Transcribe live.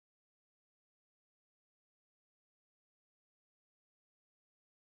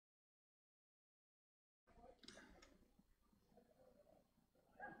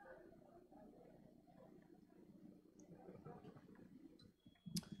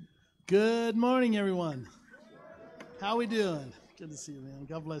Good morning, everyone. How we doing? Good to see you, man.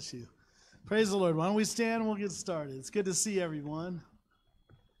 God bless you. Praise the Lord. Why don't we stand and we'll get started. It's good to see everyone.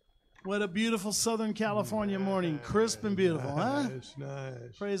 What a beautiful Southern California morning. Crisp and beautiful, huh?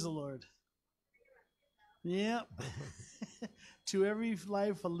 Nice. Praise the Lord. Yep. To every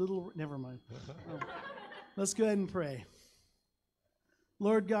life a little, never mind. Let's go ahead and pray.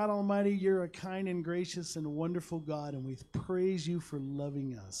 Lord God Almighty, you're a kind and gracious and wonderful God, and we praise you for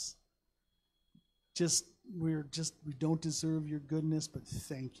loving us. We don't deserve your goodness, but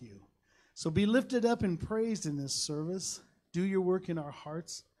thank you. So be lifted up and praised in this service. Do your work in our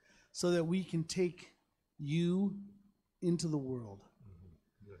hearts so that we can take you into the world.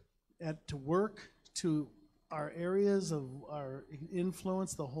 To work, to our areas of our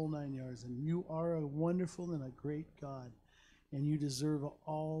influence, the whole 9 yards. And you are a wonderful and a great God, and you deserve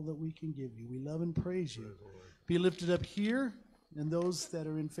all that we can give you. We love and praise you. Be lifted up here and those that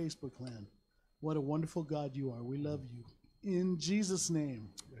are in Facebook land. What a wonderful God you are. We love you. In Jesus' name.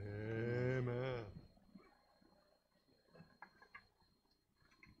 Amen.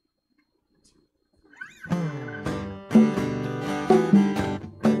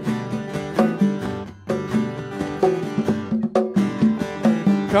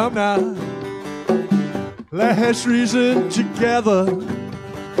 Come now, let's reason together.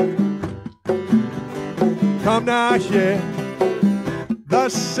 Come now, yeah.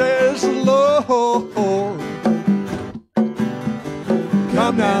 Thus says the Lord.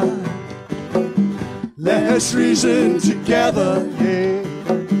 Come now, let's reason together, yeah.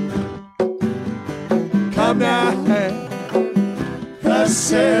 Come now, thus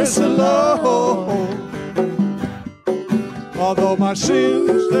says the Lord. Although my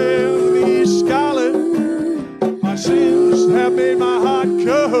sins have been scarlet, my sins have made my heart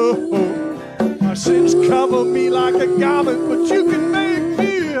cold. My sins cover me like a garment, but you can make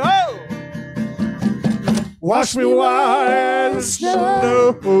me whole. Wash me white as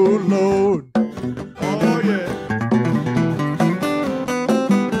snow, Lord. Oh, yeah.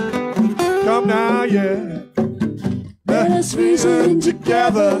 Come now, yeah. Let's reason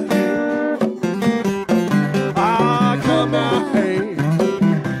together. Ah, come now, hey.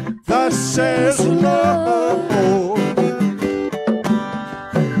 Thus says the Lord.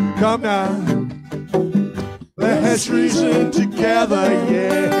 Come now. Let's reason together,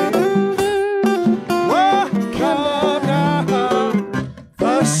 yeah. Well, come now,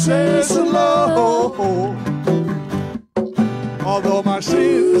 thus says the Lord. Although my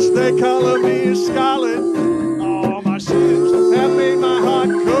sins, they color me scarlet, all my sins have made my heart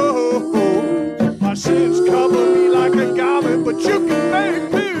cold. My sins cover me like a garment, but you can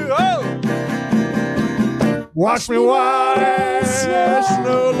make me whole. Wash me white as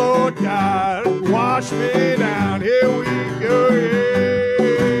snow, Lord God. Wash me down, here we go, yeah.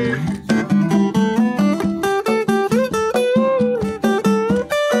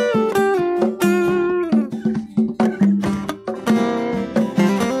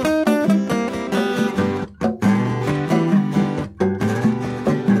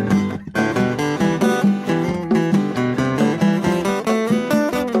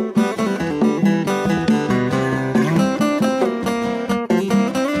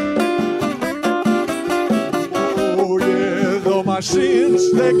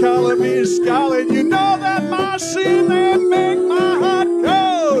 Sins, they color me scarlet. You know that my sin, they make my heart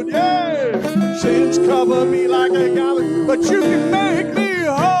cold, yeah. Sins cover me like a garment, but you can make me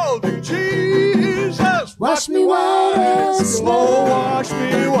whole. Jesus, wash me white as snow. Oh, wash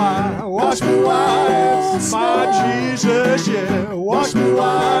me white as my Jesus, yeah. Wash me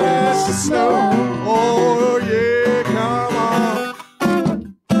white as the snow. Oh, yeah, come on.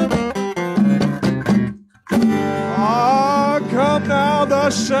 Come now,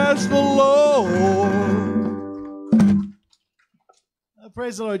 thus says the Lord.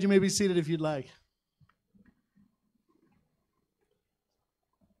 Praise the Lord. You may be seated if you'd like.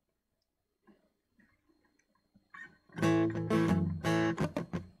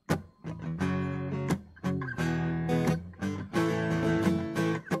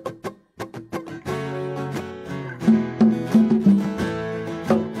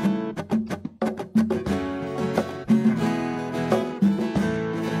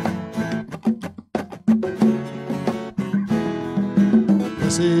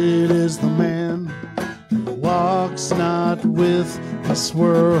 Blessed is the man who walks not with this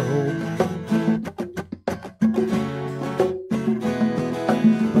world,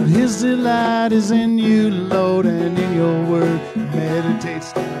 but his delight is in you, Lord, and in your word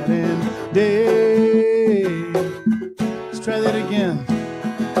meditates night and day. Let's try that again.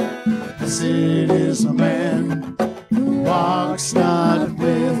 Blessed is the man who walks not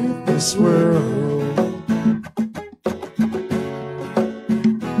with this this world.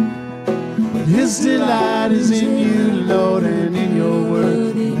 His delight is in you, Lord, and in your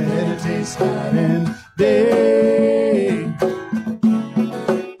word he meditates night and day.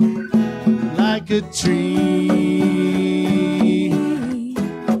 Like a tree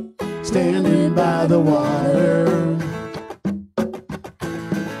standing by the water,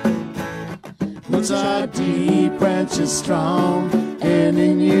 roots are deep, branches strong, and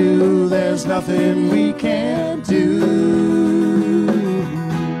in you there's nothing we can't do.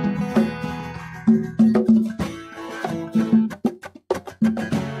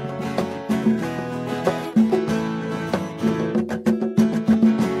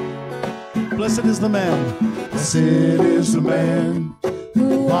 Blessed is the man, blessed is the man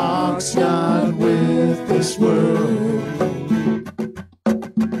who walks not with this world,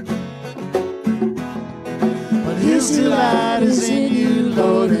 but his delight is in you,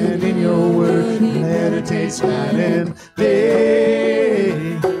 Lord, and in your word he meditates night and day.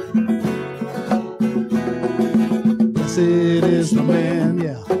 Blessed is the man,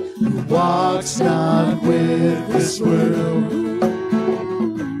 yeah, who walks not with this world,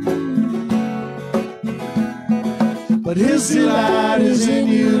 but his delight is in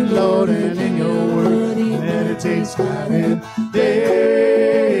you, Lord, and in your word he meditates night and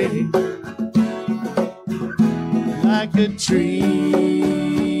day. Like a tree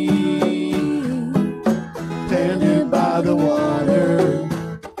planted by the water,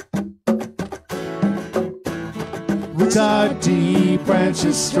 roots are deep,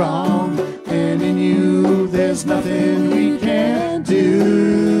 branches strong, and in you there's nothing we can't do.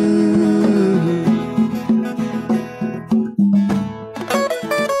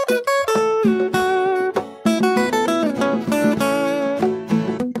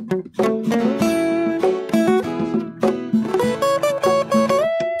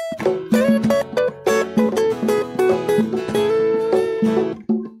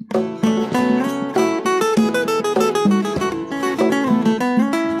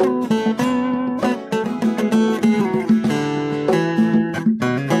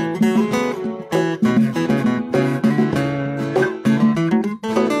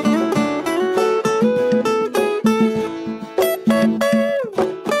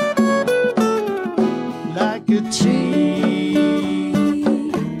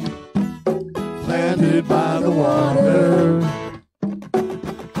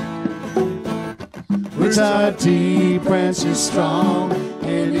 Deep branches strong,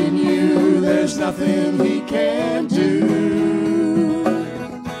 and in you there's nothing he can do.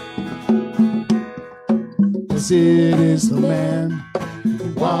 Blessed is the man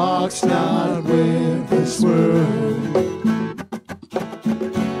who walks not with this world,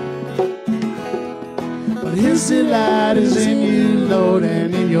 but his delight is in you, Lord,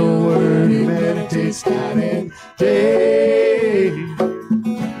 and in your word he meditates night and day.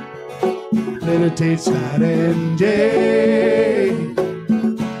 Meditates night and day.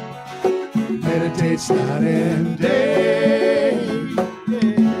 Meditates night and day.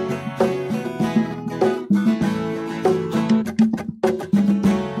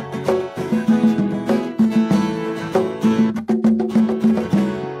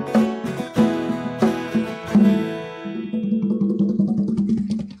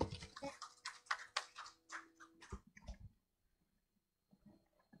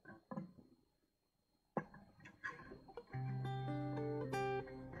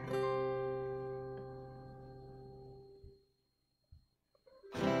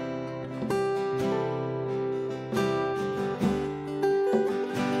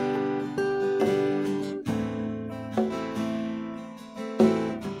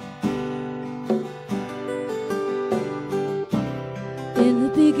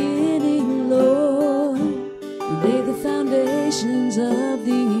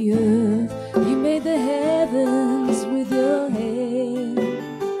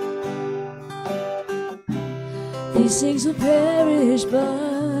 Things will perish,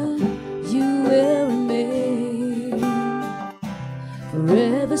 but you will remain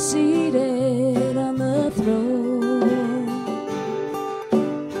forever seated on the throne,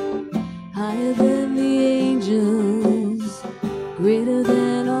 higher than the angels, greater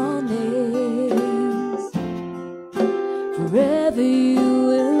than all names. Forever you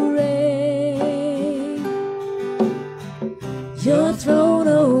will reign. Your throne,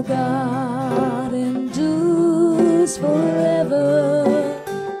 O God, endures forever.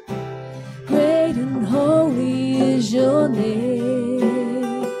 Great and holy is your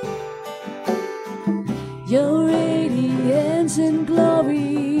name. Your radiance and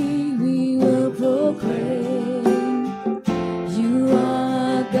glory we will proclaim. You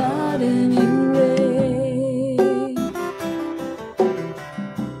are God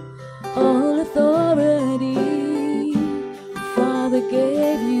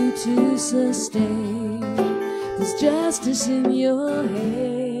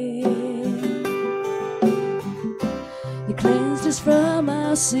us from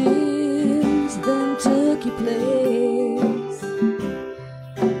our sins, then took your place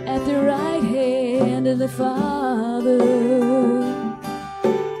at the right hand of the Father,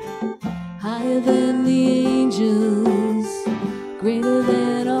 higher than the angels, greater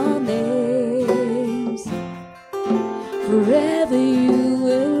than all names. Forever you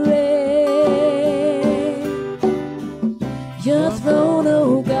will reign. Your throne,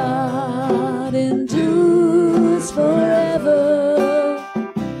 O God, endures forever.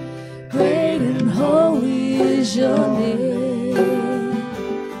 Great and holy is your name.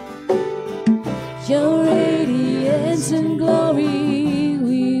 Your radiance and glory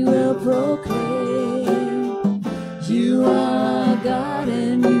we will proclaim. You are God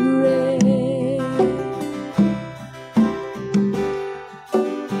and you reign.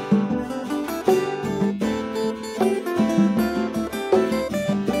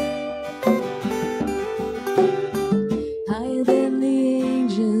 Higher than the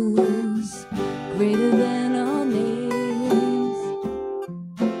angels, greater than all names.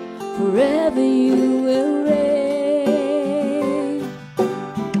 Forever you will reign.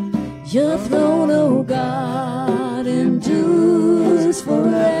 Your throne, O God, endures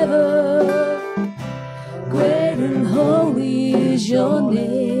forever. Great and holy is your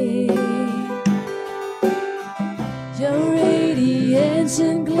name. Your radiance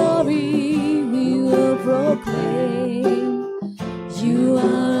and glory we will proclaim. You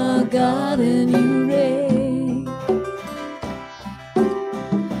are God and you reign.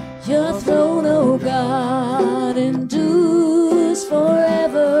 Your throne, O God, endures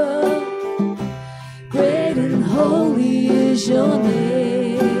forever. Great and holy is your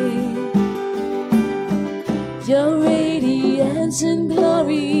name. Your radiance and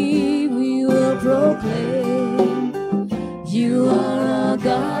glory we will proclaim. You are our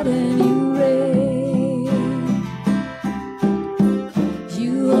God and you reign.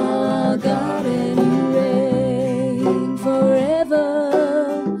 You are our God and you reign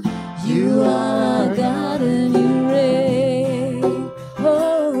forever. You are our God and you reign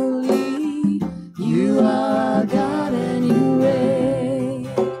holy. You are our God and you reign.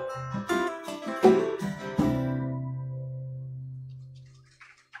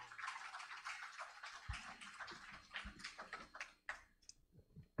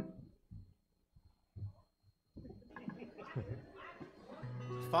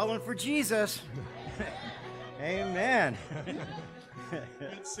 Falling for Jesus. Amen.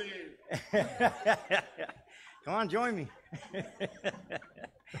 Come on, join me.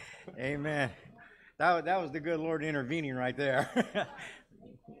 Amen. That was the good Lord intervening right there.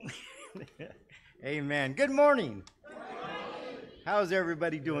 Amen. Good morning. How's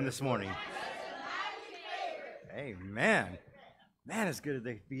everybody doing this morning? Amen. Man, it's good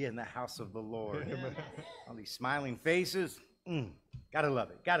to be in the house of the Lord. All these smiling faces. Gotta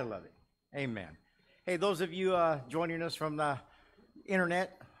love it. Gotta love it. Amen. Hey, those of you joining us from the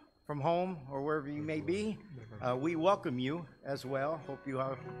internet, from home, or wherever you may be, we welcome you as well. Hope you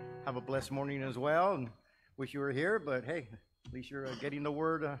have a blessed morning as well, and wish you were here, but hey, at least you're getting the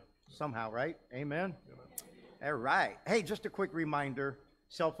word somehow, right? Amen. All right. Hey, just a quick reminder,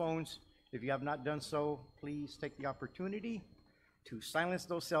 cell phones, if you have not done so, please take the opportunity to silence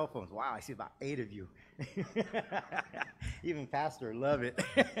those cell phones. Wow, I see about 8 of you. Even Pastor, love it.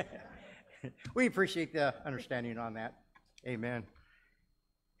 We appreciate the understanding on that. Amen.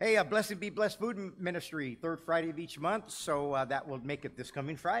 Hey, Blessed Be Blessed Food Ministry, 3rd Friday of each month, so that will make it this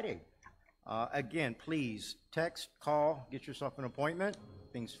coming Friday. Again, please text, call, get yourself an appointment.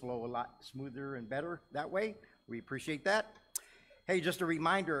 Things flow a lot smoother and better that way. We appreciate that. Hey, just a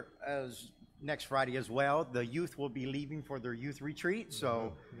reminder, as next Friday as well, the youth will be leaving for their youth retreat.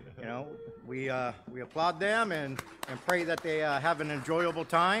 So, you know, we applaud them and pray that they have an enjoyable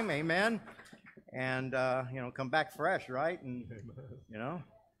time. Amen. And, you know, come back fresh, right? And, you know,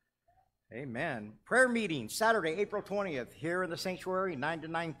 amen. Prayer meeting, Saturday, April 20th, here in the sanctuary, 9 to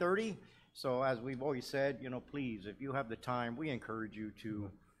 9:30. So as we've always said, you know, please, if you have the time, we encourage you to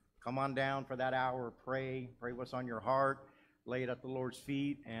come on down for that hour, pray what's on your heart. Lay it at the Lord's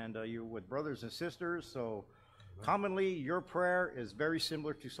feet, and you're with brothers and sisters, so commonly your prayer is very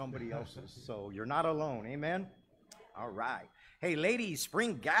similar to somebody else's, so you're not alone. Amen. All right. Hey, ladies,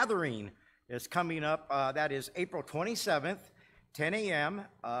 spring gathering is coming up. That is April 27th, 10 a.m.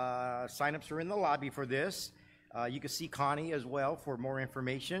 Sign-ups are in the lobby for this. You can see Connie as well for more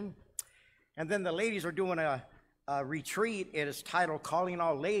information. And then the ladies are doing a retreat. It is titled Calling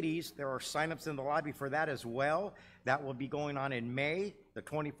All Ladies. There are sign-ups in the lobby for that as well. That will be going on in May, the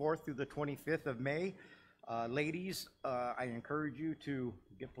 24th through the 25th of May. Ladies, I encourage you to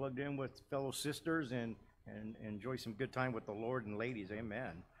get plugged in with fellow sisters and and enjoy some good time with the Lord and ladies.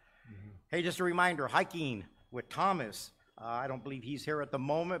 Amen. Hey, just a reminder, hiking with Thomas. I don't believe he's here at the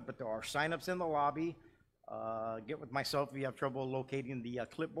moment, but there are sign-ups in the lobby. Get with myself if you have trouble locating the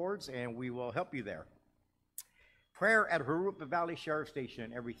clipboards, and we will help you there. Prayer at Jurupa Valley Sheriff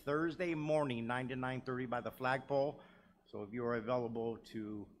Station every Thursday morning, 9 to 9:30 by the flagpole. So if you are available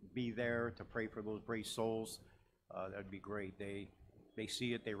to be there to pray for those brave souls, that'd be great. They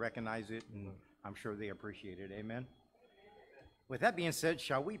see it, they recognize it, and I'm sure they appreciate it. Amen. With that being said,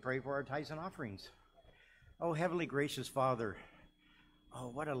 shall we pray for our tithes and offerings? Oh, heavenly gracious Father, oh,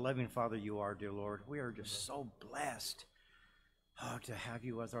 what a loving Father you are, dear Lord. We are just so blessed, to have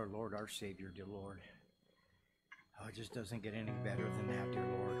you as our Lord, our Savior, dear Lord. Oh, it just doesn't get any better than that, dear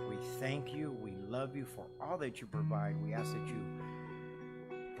Lord. We thank you. We love you for all that you provide. We ask that you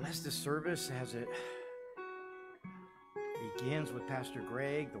bless the service as it begins with Pastor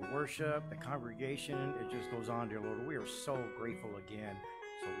Greg, the worship, the congregation. It just goes on, dear Lord. We are so grateful again.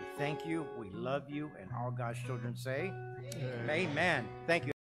 So we thank you. We love you. And all God's children say, amen. Thank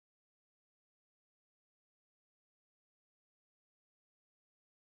you.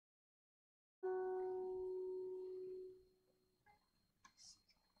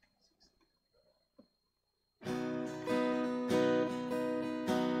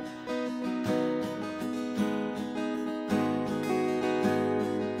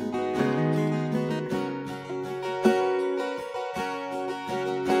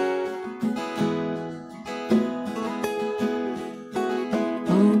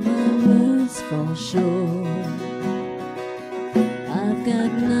 For sure, I've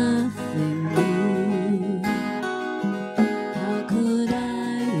got nothing new. How could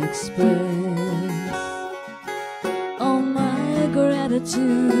I express all my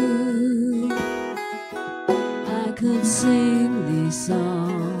gratitude? I could sing these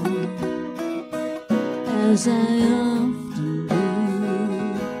songs as I often do.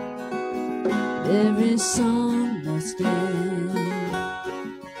 Every song must end,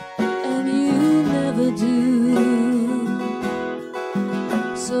 do.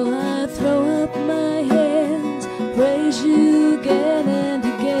 So I throw up my hands, praise you again and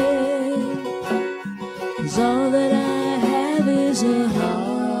again, 'cause all that I have is a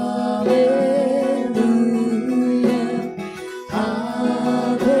hallelujah,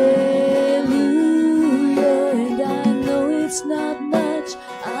 hallelujah. And I know it's not much,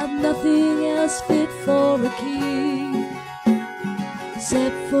 I've nothing else fit for a king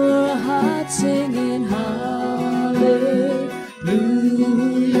except for a heart singing hallelujah,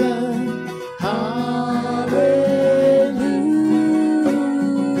 hallelujah.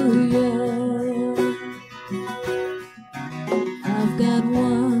 I've got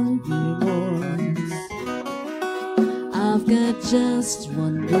one voice, I've got just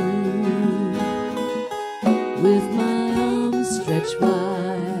one move, with my arms stretched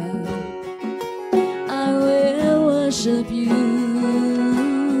wide, I will worship you.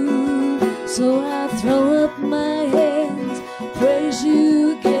 So I throw up my hands, praise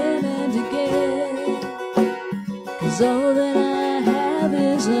you again and again, 'cause all that I have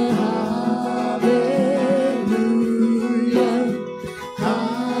is a hallelujah,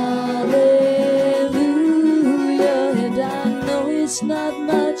 hallelujah. And I know it's not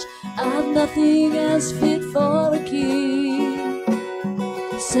much, I've nothing else fit for a king,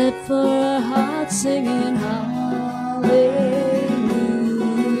 except for a heart singing hallelujah.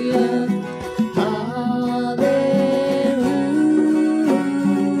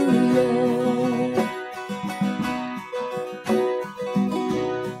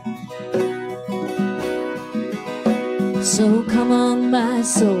 So come on, my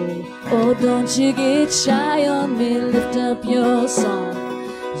soul, oh, don't you get shy on me. Lift up your song.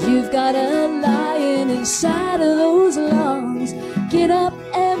 You've got a lion inside of those lungs. Get up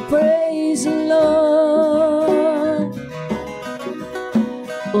and praise the Lord.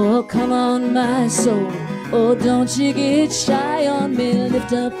 Oh, come on, my soul, oh, don't you get shy on me.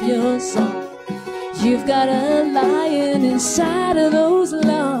 Lift up your song. You've got a lion inside of those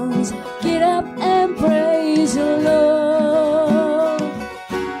lungs. Get up and praise the Lord.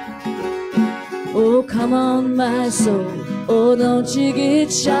 Oh, come on, my soul, oh, don't you get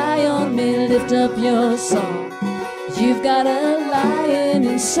shy on me. Lift up your song. You've got a lion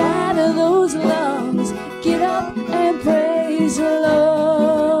inside of those lungs. Get up and praise the Lord.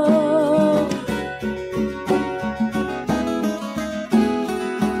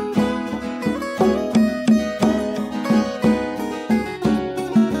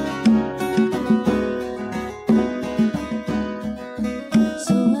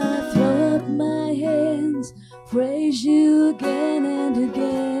 Praise you again and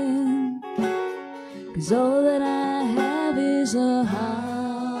again, 'cause all that I have is a hallelujah,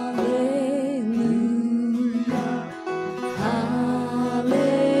 hallelujah.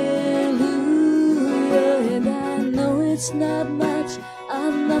 And I know it's not much,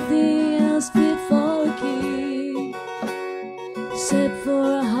 I've nothing else fit for a king, except for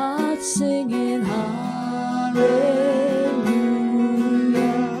a heart singing hallelujah,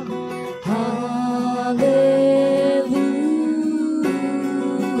 hallelujah.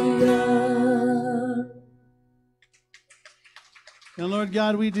 And Lord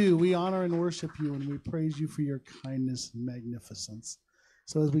God, we honor and worship you, and we praise you for your kindness and magnificence.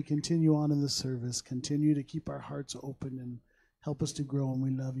 So as we continue on in the service, continue to keep our hearts open and help us to grow, and we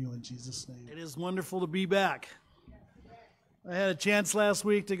love you in Jesus' name. It is wonderful to be back. I had a chance last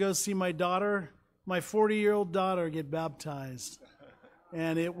week to go see my daughter, my 40-year-old daughter, get baptized.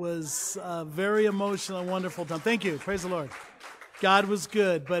 And it was a very emotional and wonderful time. Thank you. Praise the Lord. God was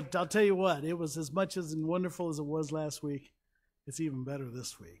good, but I'll tell you what, it was as much as wonderful as it was last week. It's even better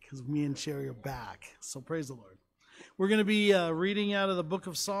this week because me and Sherry are back. So praise the Lord. We're going to be reading out of the book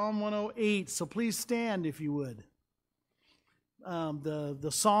of Psalm 108. So please stand if you would. The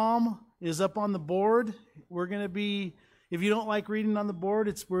psalm is up on the board. We're going to be, if you don't like reading on the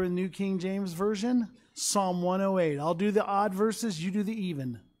board, we're in New King James Version, Psalm 108. I'll do the odd verses, you do the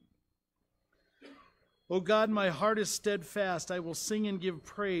even. O God, my heart is steadfast. I will sing and give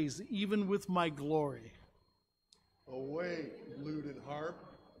praise, even with my glory. Awake, lute and harp,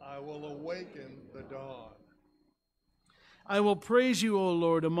 I will awaken the dawn. I will praise you, O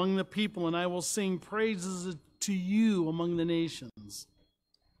Lord, among the people, and I will sing praises to you among the nations.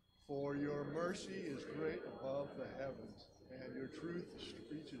 For your mercy is great above the heavens, and your truth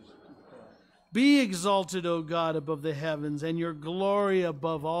reaches to the clouds. Be exalted, O God, above the heavens, and your glory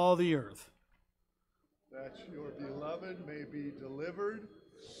above all the earth. That your beloved may be delivered,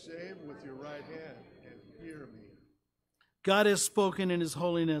 save with your right hand, and hear me. God has spoken in his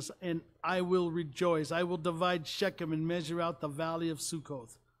holiness, and I will rejoice. I will divide Shechem and measure out the valley of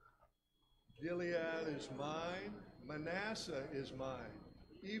Sukkoth. Gilead is mine, Manasseh is mine.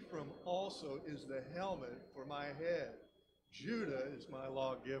 Ephraim also is the helmet for my head. Judah is my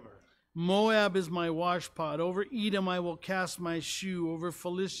lawgiver. Moab is my washpot. Over Edom I will cast my shoe. Over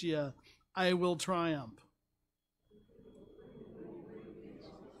Philistia I will triumph.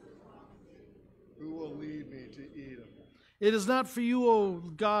 Who will lead me to Edom? It is not for you, O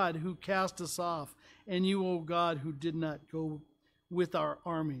God, who cast us off, and you, O God, who did not go with our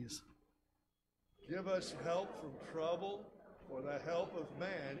armies. Give us help from trouble, for the help of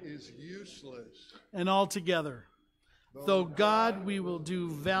man is useless. And altogether, though God we will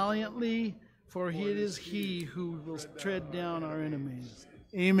do valiantly, for it is he who will tread down our enemies.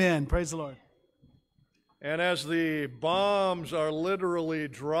 Amen. Praise the Lord. And as the bombs are literally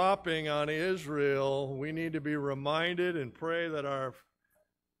dropping on Israel, we need to be reminded and pray that our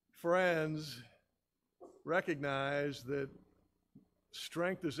friends recognize that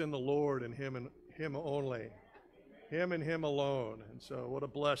strength is in the Lord and Him only. Him and Him alone. And so what a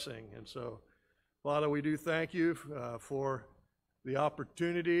blessing. And so, Father, we do thank you for the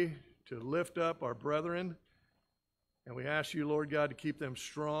opportunity to lift up our brethren. And we ask you, Lord God, to keep them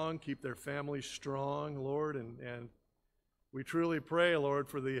strong, keep their families strong, Lord. And we truly pray, Lord,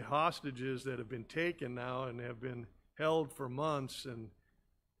 for the hostages that have been taken now and have been held for months. And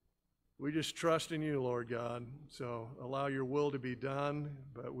we just trust in you, Lord God. So allow your will to be done.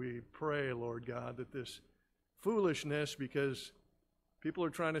 But we pray, Lord God, that this foolishness, because people are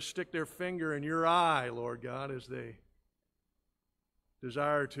trying to stick their finger in your eye, Lord God, as they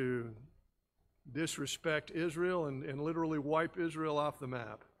desire to disrespect Israel and literally wipe Israel off the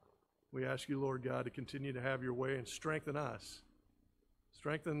map. We ask you, Lord God, to continue to have your way and strengthen us.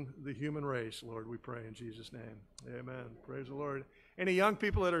 Strengthen the human race, Lord, we pray in Jesus' name. Amen. Praise the Lord. Any young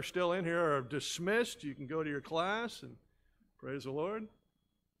people that are still in here are dismissed. You can go to your class and praise the Lord.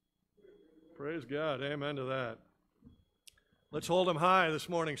 Praise God. Amen to that. Let's hold them high this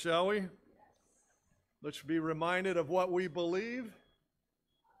morning, shall we? Let's be reminded of what we believe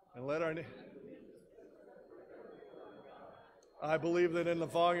and let our... I believe that in the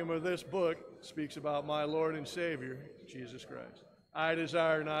volume of this book speaks about my Lord and Savior, Jesus Christ. I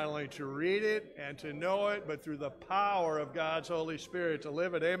desire not only to read it and to know it, but through the power of God's Holy Spirit to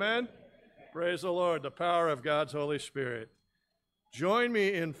live it. Amen? Praise the Lord, the power of God's Holy Spirit. Join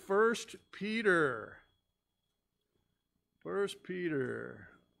me in 1 Peter. 1 Peter.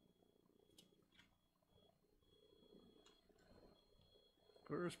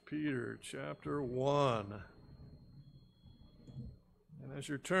 1 Peter chapter 1. And as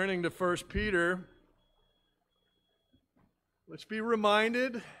you're turning to 1 Peter, let's be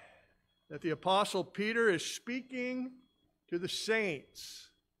reminded that the Apostle Peter is speaking to the saints.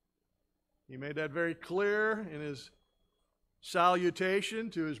 He made that very clear in his salutation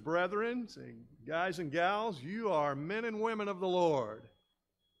to his brethren, saying, guys and gals, you are men and women of the Lord.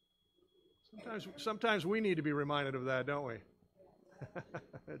 Sometimes we need to be reminded of that, don't we?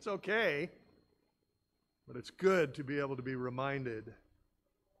 It's okay, but it's good to be able to be reminded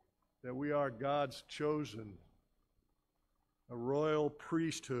that we are God's chosen, a royal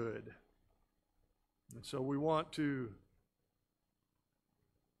priesthood. And so we want to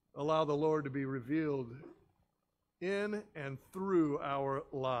allow the Lord to be revealed in and through our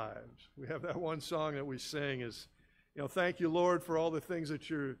lives. We have that one song that we sing is, thank you, Lord, for all the things that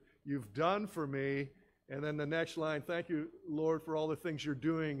you've done for me. And then the next line, thank you, Lord, for all the things you're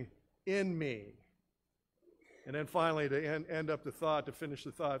doing in me. And then finally, to end up the thought, to finish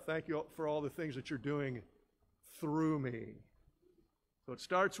the thought, thank you for all the things that you're doing through me. So it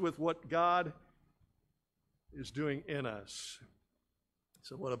starts with what God is doing in us.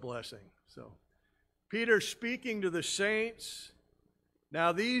 So what a blessing. So Peter speaking to the saints.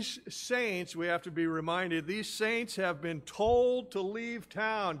 Now these saints, we have to be reminded, these saints have been told to leave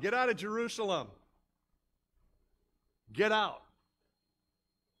town. Get out of Jerusalem. Get out.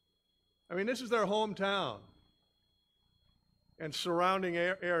 I mean, this is their hometown and surrounding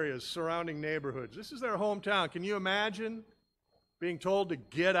areas, surrounding neighborhoods. This is their hometown. Can you imagine being told to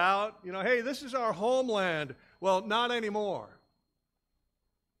get out? Hey, this is our homeland. Well, not anymore.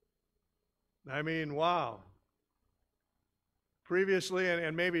 I mean, wow. Previously,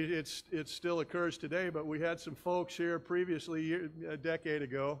 and maybe it still occurs today, but we had some folks here previously, a decade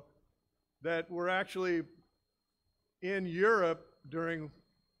ago, that were actually in Europe during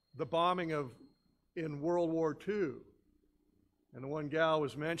the bombing in World War II. And the one gal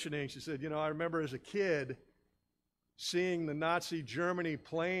was mentioning, she said, I remember as a kid seeing the Nazi Germany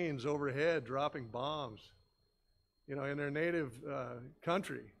planes overhead dropping bombs, in their native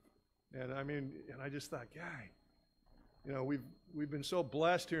country. And I just thought, guy, we've been so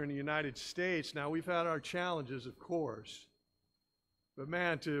blessed here in the United States. Now, we've had our challenges, of course. But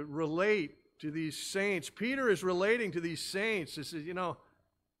man, to relate to these saints, Peter is relating to these saints. He says,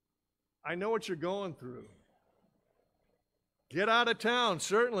 I know what you're going through. Get out of town,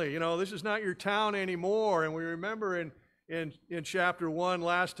 certainly. This is not your town anymore. And we remember in chapter 1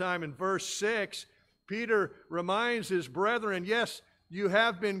 last time in verse 6, Peter reminds his brethren, yes, you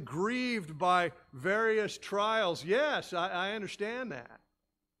have been grieved by various trials. Yes, I understand that.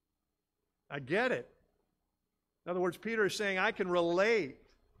 I get it. In other words, Peter is saying, I can relate.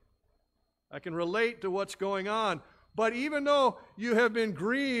 I can relate to what's going on. But even though you have been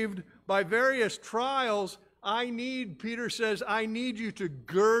grieved by various trials, Peter says, I need you to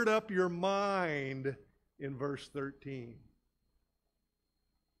gird up your mind in verse 13.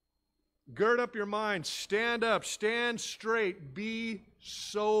 Gird up your mind, stand up, stand straight, be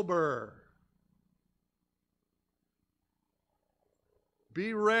sober.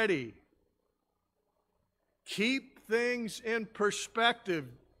 Be ready. Keep things in perspective.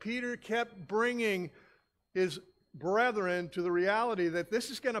 Peter kept bringing his brethren to the reality that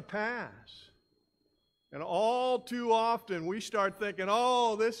this is going to pass. And all too often we start thinking,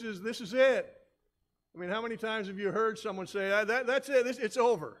 oh, this is it. I mean, how many times have you heard someone say, that's it, it's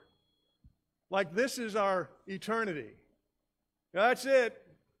over. Like this is our eternity. That's it.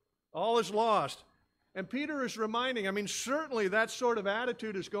 All is lost. And Peter is reminding, certainly that sort of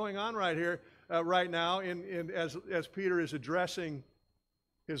attitude is going on right here, right now, as Peter is addressing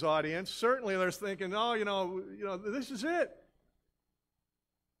his audience. Certainly they're thinking, oh, this is it.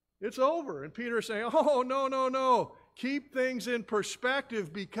 It's over. And Peter is saying, oh, no. Keep things in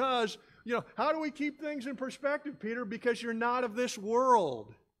perspective because, how do we keep things in perspective, Peter? Because you're not of this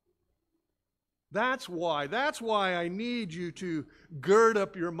world. That's why. That's why I need you to gird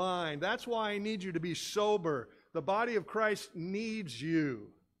up your mind. That's why I need you to be sober. The body of Christ needs you.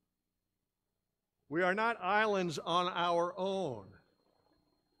 We are not islands on our own.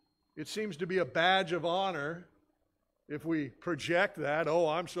 It seems to be a badge of honor if we project that, oh,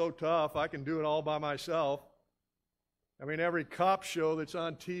 I'm so tough, I can do it all by myself. Every cop show that's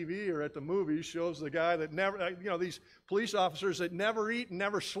on TV or at the movies shows the guy that never, these police officers that never eat and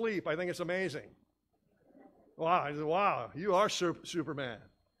never sleep. I think it's amazing. Wow, you are Superman.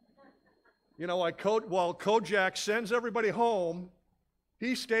 While Kojak sends everybody home,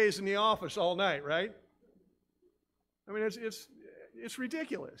 he stays in the office all night, right? It's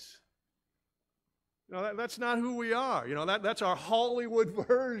ridiculous. That's not who we are. That's our Hollywood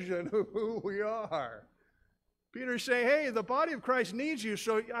version of who we are. Peter's saying, hey, the body of Christ needs you,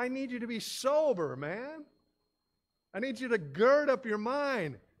 so I need you to be sober, man. I need you to gird up your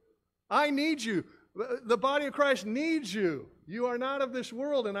mind. I need you. The body of Christ needs you. You are not of this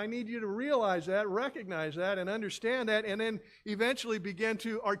world, and I need you to realize that, recognize that, and understand that, and then eventually begin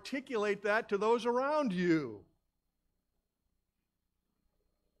to articulate that to those around you.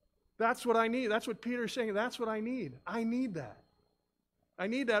 That's what I need. That's what Peter's saying. That's what I need. I need that. I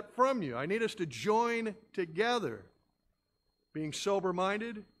need that from you. I need us to join together, being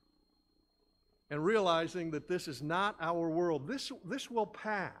sober-minded and realizing that this is not our world. This will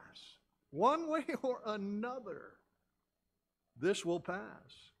pass. One way or another, this will pass.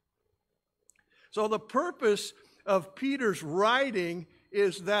 So the purpose of Peter's writing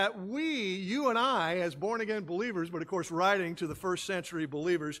is that you and I, as born-again believers, but of course writing to the first century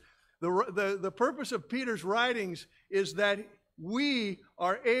believers, the purpose of Peter's writings is that we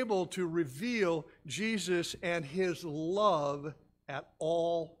are able to reveal Jesus and his love at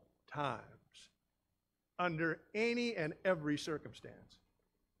all times, under any and every circumstance.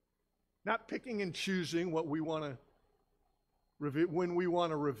 Not picking and choosing what we want to reveal, when we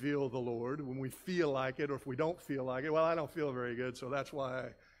want to reveal the Lord, when we feel like it, or if we don't feel like it. Well, I don't feel very good, so that's why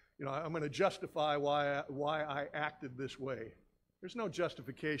I'm going to justify why I acted this way. There's no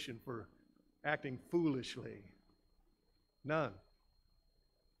justification for acting foolishly. None.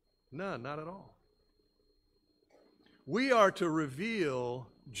 None, not at all. We are to reveal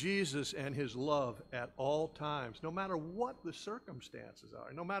Jesus and his love at all times, no matter what the circumstances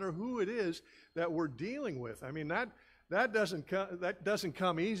are, no matter who it is that we're dealing with. I mean, that doesn't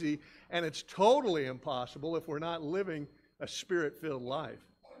come easy, and it's totally impossible if we're not living a Spirit-filled life.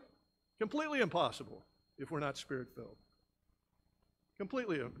 Completely impossible if we're not Spirit-filled.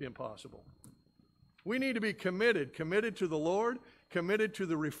 Completely impossible. We need to be committed to the Lord, committed to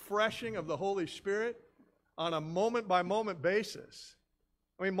the refreshing of the Holy Spirit on a moment-by-moment basis.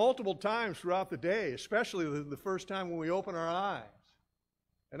 I mean, multiple times throughout the day, especially the first time when we open our eyes.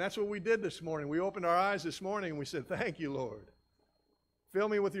 And that's what we did this morning. We opened our eyes this morning and we said, "Thank you, Lord. Fill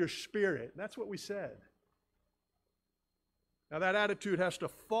me with your Spirit." That's what we said. Now that attitude has to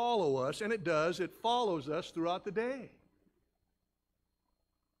follow us, and it does. It follows us throughout the day.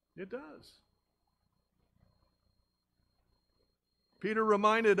 It does. Peter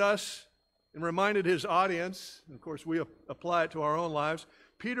reminded us and reminded his audience, and of course we apply it to our own lives.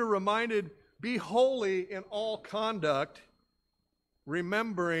 Peter reminded, "Be holy in all conduct,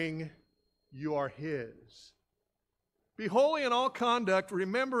 remembering you are his." Be holy in all conduct,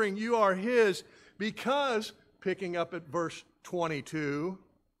 remembering you are his, because, picking up at verse 22,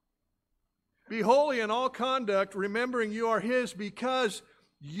 be holy in all conduct, remembering you are his, because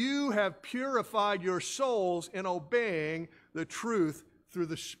you have purified your souls in obeying the truth through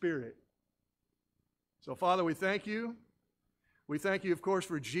the Spirit. So, Father, we thank you. We thank you, of course,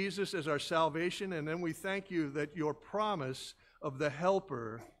 for Jesus as our salvation, and then we thank you that your promise of the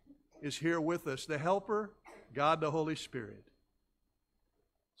Helper is here with us. The Helper, God the Holy Spirit.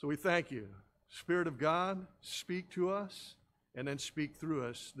 So we thank you. Spirit of God, speak to us, and then speak through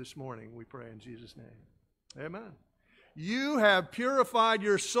us this morning, we pray in Jesus' name. Amen. You have purified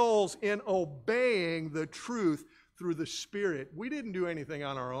your souls in obeying the truth through the Spirit. We didn't do anything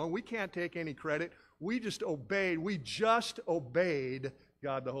on our own. We can't take any credit. We just obeyed. We just obeyed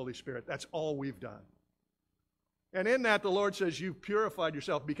God the Holy Spirit. That's all we've done. And in that, the Lord says you've purified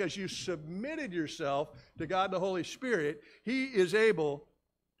yourself because you submitted yourself to God the Holy Spirit. He is able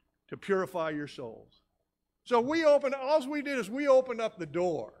to purify your souls. So all we did is we opened up the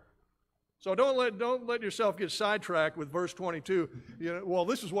door. So don't let yourself get sidetracked with verse 22. Well,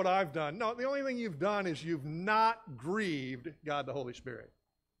 this is what I've done. No, the only thing you've done is you've not grieved God the Holy Spirit.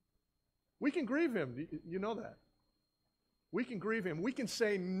 We can grieve him. You know that. We can grieve him. We can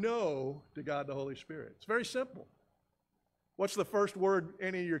say no to God the Holy Spirit. It's very simple. What's the first word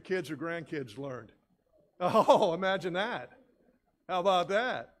any of your kids or grandkids learned? Oh, imagine that. How about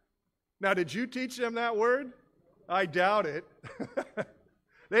that? Now, did you teach them that word? I doubt it.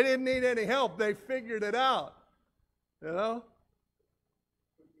 They didn't need any help. They figured it out. You know?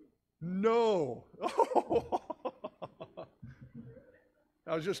 No.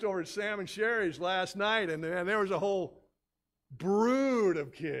 I was just over at Sam and Sherry's last night, and there was a whole brood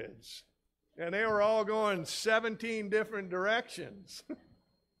of kids. And they were all going 17 different directions.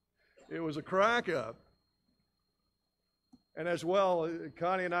 It was a crack-up. And as well,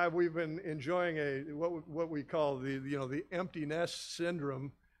 Connie and I, we've been enjoying what we call the empty nest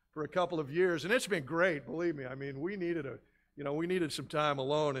syndrome for a couple of years, and it's been great. Believe me. I mean, we needed some time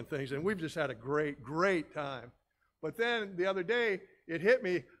alone and things, and we've just had a great time. But then the other day, it hit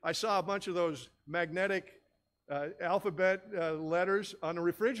me. I saw a bunch of those magnetic alphabet letters on the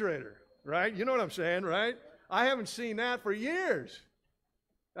refrigerator. Right? You know what I'm saying, right? I haven't seen that for years.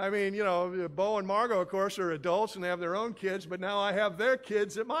 I mean, you know, Bo and Margot, of course, are adults and they have their own kids, but now I have their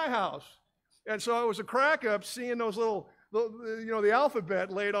kids at my house. And so it was a crack up seeing those little, you know, the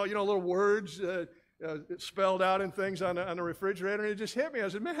alphabet laid out, you know, little words spelled out and things on the refrigerator. And it just hit me. I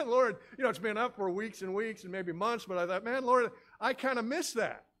said, man, Lord, you know, it's been up for weeks and weeks and maybe months, but I thought, man, Lord, I kind of miss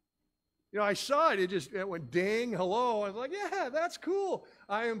that. You know, I saw it. It went ding, hello. I was like, yeah, that's cool.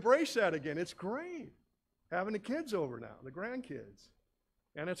 I embrace that again. It's great having the kids over now, the grandkids.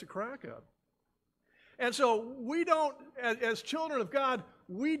 And it's a crack up. And so we don't, as children of God,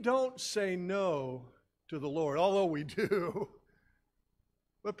 we don't say no to the Lord, although we do.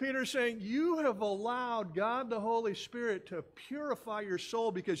 But Peter's saying, you have allowed God the Holy Spirit to purify your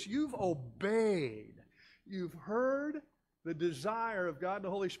soul because you've obeyed. You've heard the desire of God the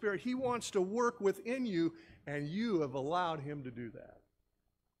Holy Spirit. He wants to work within you, and you have allowed him to do that.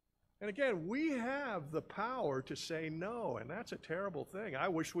 And again, we have the power to say no, and that's a terrible thing. I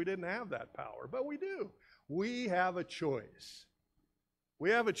wish we didn't have that power, but we do. We have a choice. We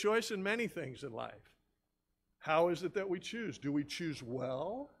have a choice in many things in life. How is it that we choose? Do we choose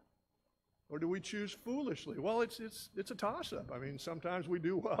well, or do we choose foolishly? Well, it's a toss-up. I mean, sometimes we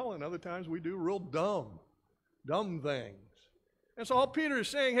do well, and other times we do real dumb things. And so all Peter is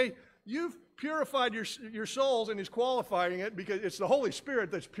saying, hey, you've purified your souls, and he's qualifying it because it's the Holy Spirit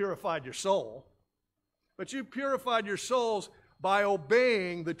that's purified your soul. But you purified your souls by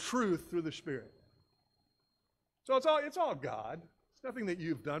obeying the truth through the Spirit. So it's all God. It's nothing that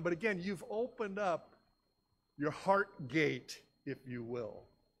you've done. But again, you've opened up your heart gate, if you will.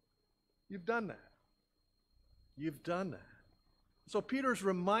 You've done that. You've done that. So Peter's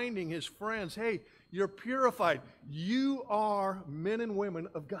reminding his friends, hey, you're purified. You are men and women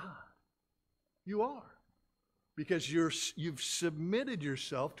of God. You are. Because you've submitted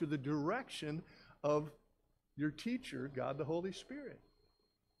yourself to the direction of your teacher, God the Holy Spirit.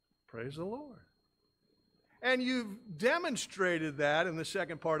 Praise the Lord. And you've demonstrated that in the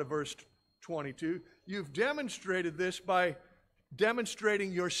second part of verse 22. You've demonstrated this by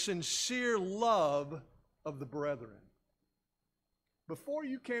demonstrating your sincere love of the brethren. Before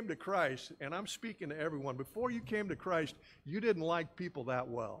you came to Christ, and I'm speaking to everyone, before you came to Christ, you didn't like people that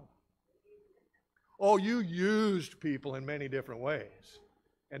well. Oh, you used people in many different ways.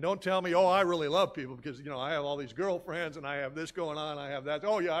 And don't tell me, oh, I really love people because, you know, I have all these girlfriends and I have this going on, I have that.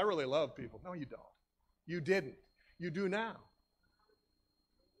 Oh, yeah, I really love people. No, you don't. You didn't. You do now.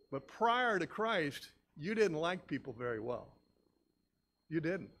 But prior to Christ, you didn't like people very well. You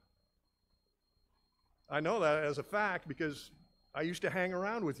didn't. I know that as a fact because I used to hang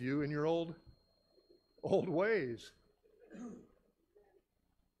around with you in your old ways.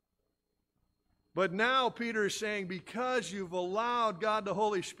 But now Peter is saying because you've allowed God the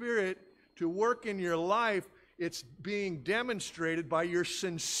Holy Spirit to work in your life, it's being demonstrated by your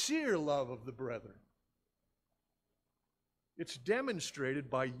sincere love of the brethren. It's demonstrated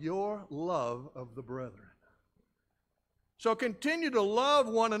by your love of the brethren. So continue to love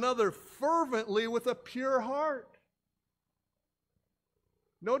one another fervently with a pure heart.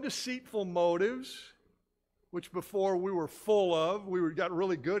 No deceitful motives, which before we were full of. We got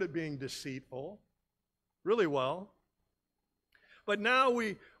really good at being deceitful, really well. But now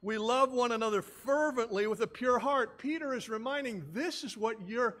we love one another fervently with a pure heart. Peter is reminding this is what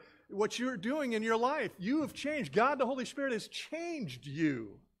you're doing in your life. You have changed. God, the Holy Spirit, has changed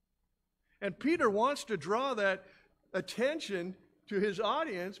you. And Peter wants to draw that attention to his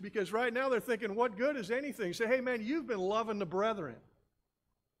audience because right now they're thinking, what good is anything? Say, hey, man, you've been loving the brethren.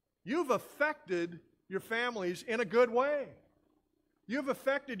 You've affected your families in a good way. You've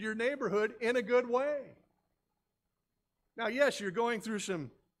affected your neighborhood in a good way. Now, yes, you're going through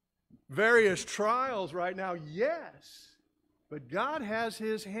some various trials right now, yes, but God has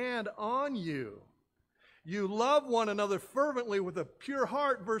his hand on you. You love one another fervently with a pure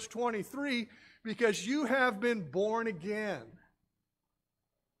heart, verse 23, because you have been born again.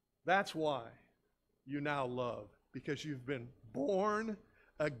 That's why you now love, because you've been born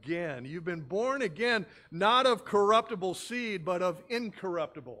again. You've been born again, not of corruptible seed, but of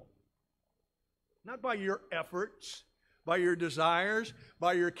incorruptible. Not by your efforts, by your desires,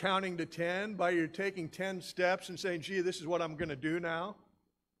 by your counting to 10, by your taking 10 steps and saying, gee, this is what I'm going to do now.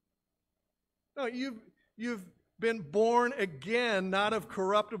 No, you've been born again, not of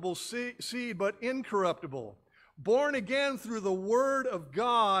corruptible seed, but incorruptible. Born again through the Word of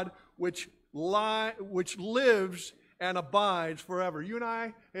God, which lives and abides forever. You and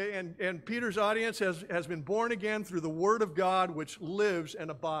I, and Peter's audience has been born again through the Word of God, which lives and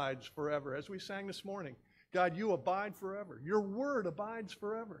abides forever. As we sang this morning, God, you abide forever. Your Word abides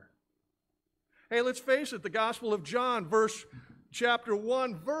forever. Hey, let's face it, the Gospel of John, chapter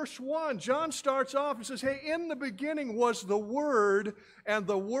 1, verse 1, John starts off and says, hey, in the beginning was the Word, and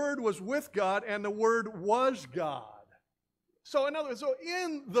the Word was with God, and the Word was God. So in other words, so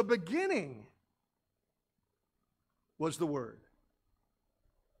in the beginning was the Word.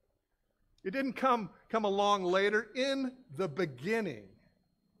 It didn't come along later. In the beginning,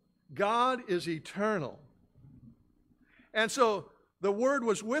 God is eternal. And so the Word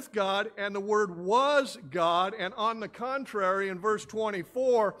was with God, and the Word was God. And on the contrary, in verse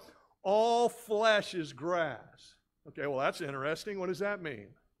 24, all flesh is grass. Okay, well, that's interesting. What does that mean?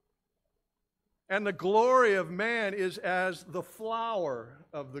 And the glory of man is as the flower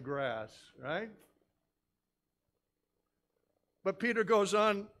of the grass, right? But Peter goes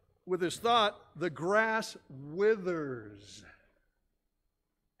on with his thought, the grass withers,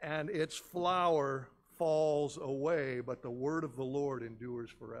 and its flower falls away, but the word of the Lord endures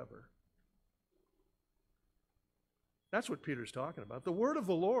forever. That's what Peter's talking about. The word of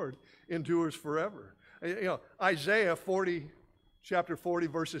the Lord endures forever. You know, Isaiah 40, chapter 40,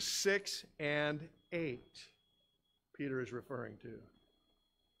 verses 6 and 8, Peter is referring to.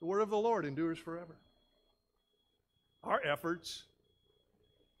 The word of the Lord endures forever. Our efforts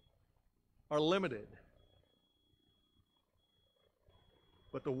are limited,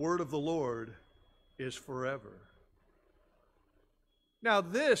 but the word of the Lord is forever. Now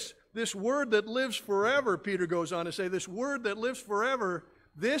this word that lives forever, Peter goes on to say, this word that lives forever,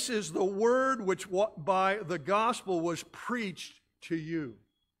 this is the word which by the gospel was preached to you.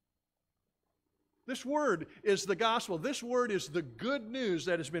 This word is the gospel. This word is the good news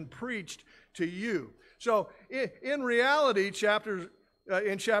that has been preached to you. So in reality, in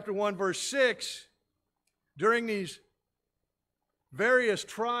chapter 1, verse 6, during these various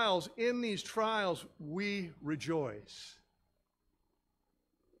trials, in these trials, we rejoice.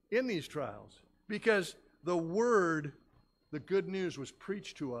 In these trials, because the word, the good news, was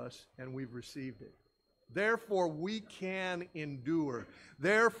preached to us and we've received it. Therefore, we can endure.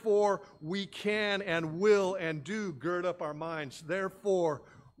 Therefore, we can and will and do gird up our minds. Therefore,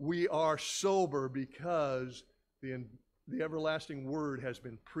 we are sober because the everlasting word has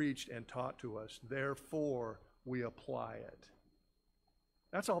been preached and taught to us. Therefore, we apply it.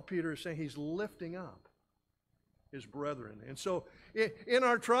 That's all Peter is saying. He's lifting up his brethren. And so in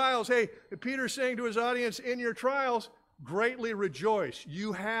our trials, hey, Peter's saying to his audience, in your trials, greatly rejoice.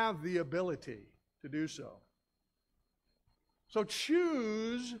 You have the ability to do so. So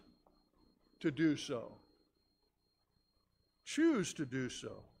choose to do so. Choose to do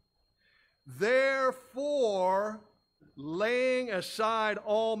so. Therefore, laying aside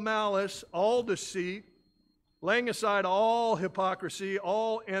all malice, all deceit, laying aside all hypocrisy,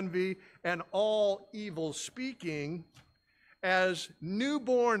 all envy, and all evil speaking, as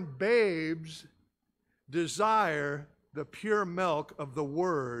newborn babes desire the pure milk of the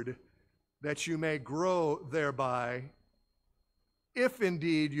word, that you may grow thereby, if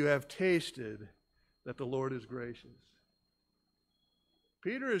indeed you have tasted that the Lord is gracious.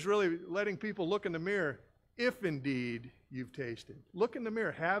 Peter is really letting people look in the mirror, if indeed you've tasted. Look in the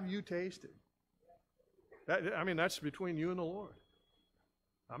mirror. Have you tasted? That's between you and the Lord.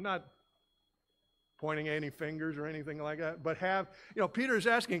 I'm not pointing any fingers or anything like that, but Peter is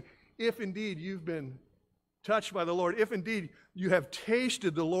asking, if indeed you've been touched by the Lord, if indeed you have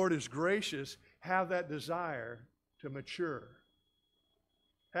tasted the Lord is gracious, have that desire to mature.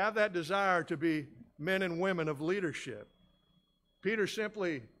 Have that desire to be men and women of leadership. Peter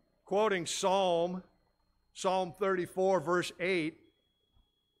simply quoting Psalm 34, verse 8,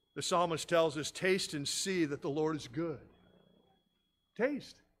 the psalmist tells us, taste and see that the Lord is good.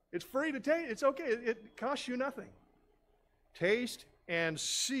 Taste. It's free to taste. It's okay. It costs you nothing. Taste and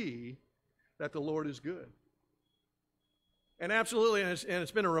see that the Lord is good. And absolutely, and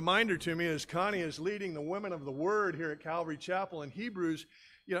it's been a reminder to me as Connie is leading the Women of the Word here at Calvary Chapel in Hebrews,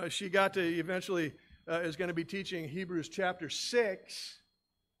 she got to eventually is going to be teaching Hebrews chapter 6.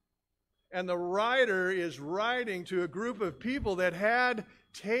 And the writer is writing to a group of people that had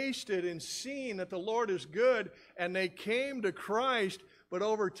tasted and seen that the Lord is good, and they came to Christ, but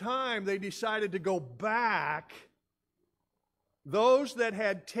over time they decided to go back. Those that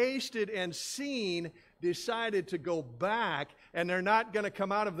had tasted and seen decided to go back, and they're not going to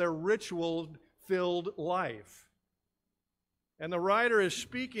come out of their ritual-filled life. And the writer is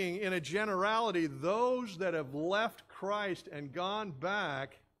speaking in a generality. Those that have left Christ and gone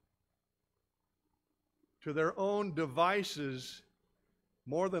back to their own devices,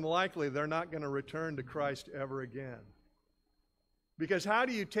 more than likely they're not going to return to Christ ever again. Because how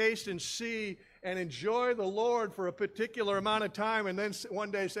do you taste and see and enjoy the Lord for a particular amount of time and then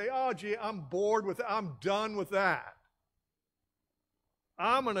one day say, oh, gee, I'm bored with it, I'm done with that?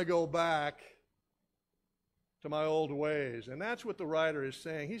 I'm going to go back to my old ways. And that's what the writer is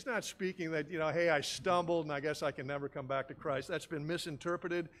saying. He's not speaking that, hey, I stumbled and I guess I can never come back to Christ. That's been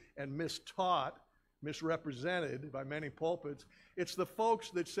misinterpreted and mistaught, misrepresented by many pulpits. It's the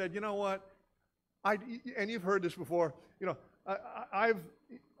folks that said, you know what, and you've heard this before,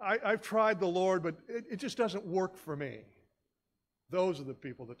 I've tried the Lord, but it just doesn't work for me. Those are the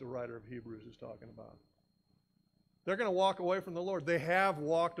people that the writer of Hebrews is talking about. They're going to walk away from the Lord. They have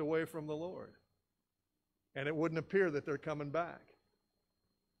walked away from the Lord. And it wouldn't appear that they're coming back.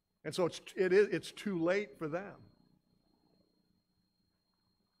 And so it's too late for them.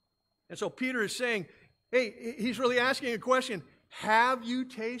 And so Peter is saying, hey, he's really asking a question. Have you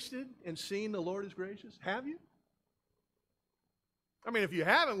tasted and seen the Lord is gracious? Have you? I mean, if you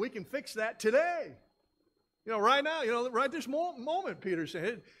haven't, we can fix that today. Right now, right this moment, Peter's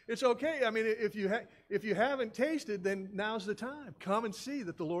saying, it's okay. I mean, if you haven't tasted, then now's the time. Come and see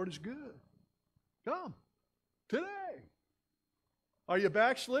that the Lord is good. Come. Today. Are you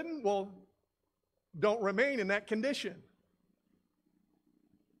backslidden? Well, don't remain in that condition.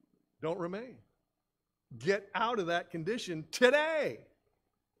 Don't remain. Get out of that condition today.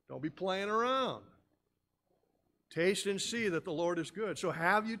 Don't be playing around. Taste and see that the Lord is good. So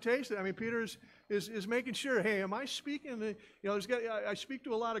have you tasted? I mean, Peter is making sure, hey, am I speaking? I speak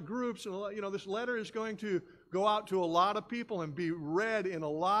to a lot of groups, and this letter is going to go out to a lot of people and be read in a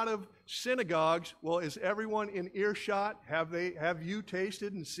lot of synagogues. Well, is everyone in earshot? Have you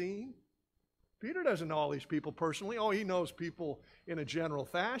tasted and seen? Peter doesn't know all these people personally. Oh, he knows people in a general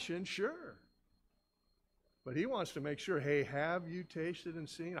fashion, sure. But he wants to make sure, hey, have you tasted and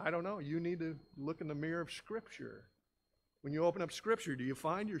seen? I don't know. You need to look in the mirror of Scripture. When you open up Scripture, do you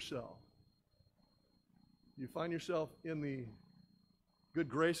find yourself? Do you find yourself in the good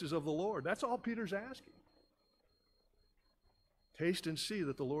graces of the Lord? That's all Peter's asking. Taste and see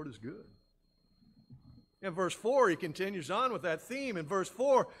that the Lord is good. In verse 4, he continues on with that theme. In verse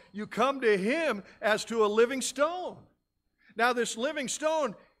 4, you come to him as to a living stone. Now, this living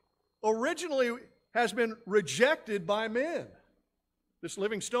stone originally has been rejected by men. This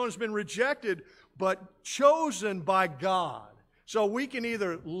living stone has been rejected, but chosen by God. So we can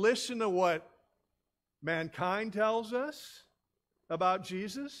either listen to what mankind tells us about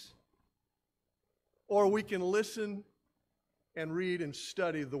Jesus, or we can listen and read and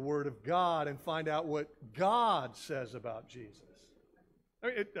study the Word of God and find out what God says about Jesus. I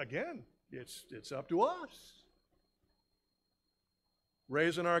mean, it's up to us.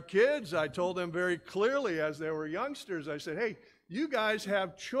 Raising our kids, I told them very clearly as they were youngsters, I said, hey, you guys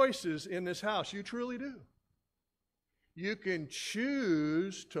have choices in this house. You truly do. You can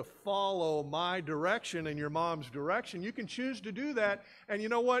choose to follow my direction and your mom's direction. You can choose to do that. And you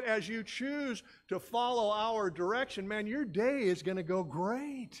know what? As you choose to follow our direction, man, your day is going to go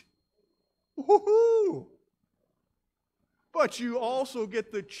great. Woohoo! But you also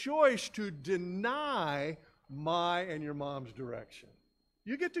get the choice to deny my and your mom's direction.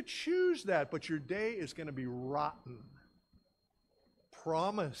 You get to choose that, but your day is going to be rotten.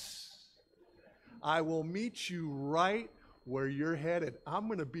 Promise. I will meet you right where you're headed. I'm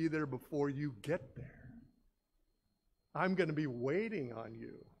going to be there before you get there. I'm going to be waiting on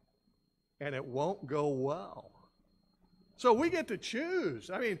you, and it won't go well. So we get to choose.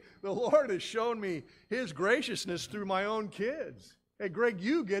 I mean, the Lord has shown me His graciousness through my own kids. Hey, Greg,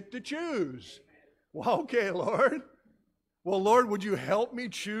 you get to choose. Well, okay, Lord. Well, Lord, would you help me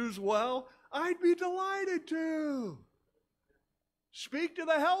choose well? I'd be delighted to. Speak to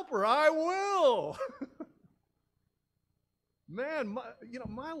the helper. I will. Man,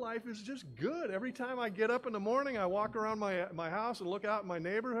 my life is just good. Every time I get up in the morning, I walk around my house and look out in my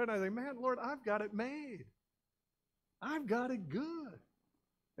neighborhood, and I think, man, Lord, I've got it made. I've got it good.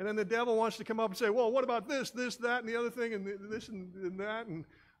 And then the devil wants to come up and say, well, what about this, that, and the other thing, and this and that? And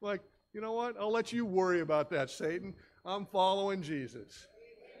like, you know what? I'll let you worry about that, Satan. I'm following Jesus.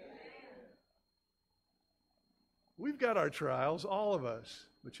 We've got our trials, all of us.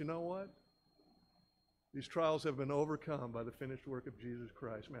 But you know what? These trials have been overcome by the finished work of Jesus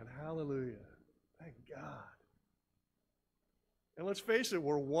Christ. Man, hallelujah. Thank God. And let's face it,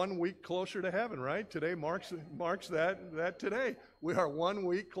 we're 1 week closer to heaven, right? Today marks that today. We are 1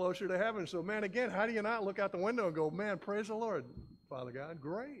 week closer to heaven. So, man, again, how do you not look out the window and go, man, praise the Lord, Father God,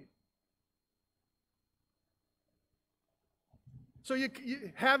 great. So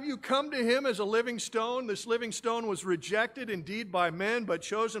have you come to him as a living stone? This living stone was rejected indeed by men, but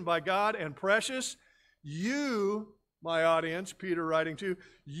chosen by God and precious. You, my audience, Peter writing to,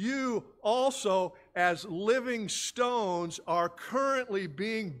 you also as living stones are currently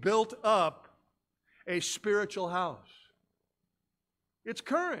being built up a spiritual house. It's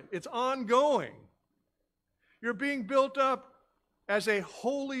current. It's ongoing. You're being built up as a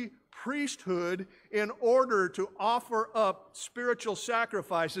holy priesthood in order to offer up spiritual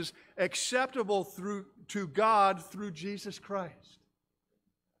sacrifices acceptable to God through Jesus Christ.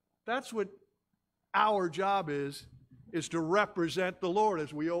 That's what our job is to represent the Lord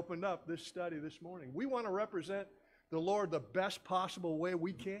as we opened up this study this morning. We want to represent the Lord the best possible way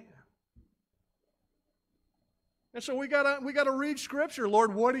we can. And so we gotta read Scripture.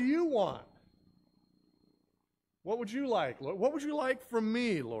 Lord, what do you want? What would you like, Lord? What would you like from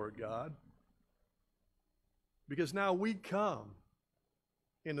me, Lord God? Because now we come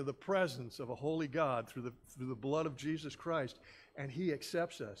into the presence of a holy God through the blood of Jesus Christ, and He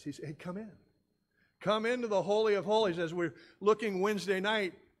accepts us. He says, hey, come in. Come into the Holy of Holies as we're looking Wednesday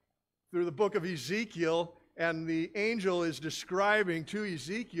night through the book of Ezekiel, and the angel is describing to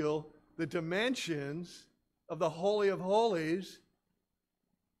Ezekiel the dimensions of the Holy of Holies.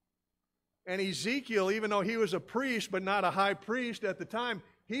 And Ezekiel, even though he was a priest but not a high priest at the time,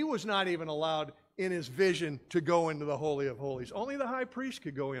 he was not even allowed in his vision to go into the Holy of Holies. Only the high priest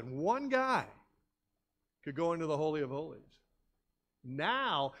could go in. One guy could go into the Holy of Holies.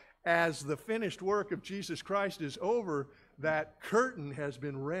 Now, as the finished work of Jesus Christ is over, that curtain has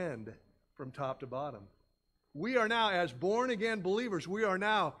been rent from top to bottom. We are now, as born-again believers, we are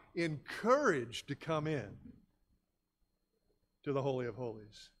now encouraged to come in to the Holy of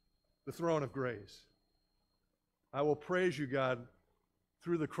Holies, the throne of grace. I will praise you, God,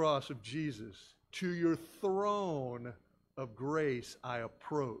 through the cross of Jesus. To your throne of grace I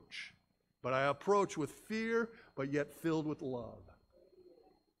approach. But I approach with fear, but yet filled with love.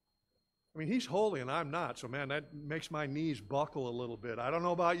 I mean, He's holy and I'm not, so man, that makes my knees buckle a little bit. I don't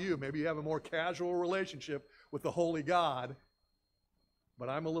know about you. Maybe you have a more casual relationship with the holy God, but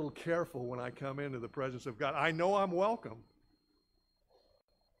I'm a little careful when I come into the presence of God. I know I'm welcome,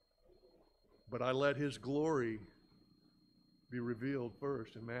 but I let His glory be revealed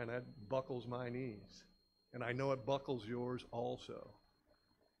first, and man, that buckles my knees. And I know it buckles yours also.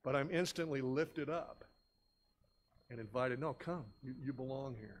 But I'm instantly lifted up and invited, no, come, you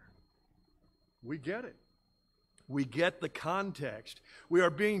belong here. We get it. We get the context. We are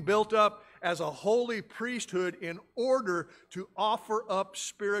being built up as a holy priesthood in order to offer up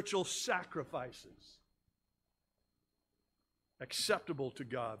spiritual sacrifices acceptable to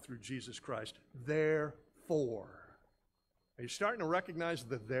God through Jesus Christ. Therefore. Are you starting to recognize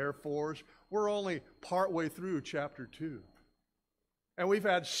the therefores? We're only partway through chapter 2. And we've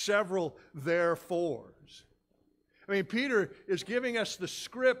had several therefores. I mean, Peter is giving us the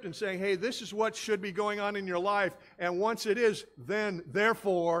script and saying, hey, this is what should be going on in your life. And once it is, then,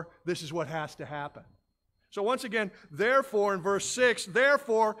 therefore, this is what has to happen. So once again, therefore, in verse 6,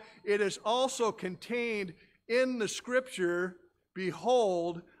 therefore, it is also contained in the Scripture,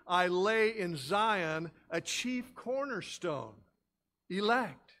 behold, I lay in Zion a chief cornerstone,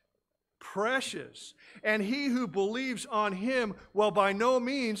 elect, precious, and he who believes on Him will by no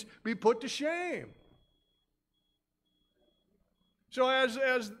means be put to shame. So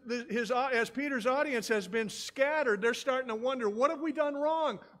as Peter's audience has been scattered, they're starting to wonder, what have we done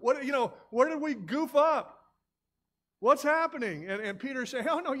wrong? Where did we goof up? What's happening? And Peter's saying,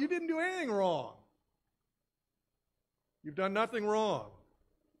 oh no, you didn't do anything wrong. You've done nothing wrong.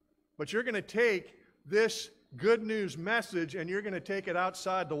 But you're going to take this good news message and you're going to take it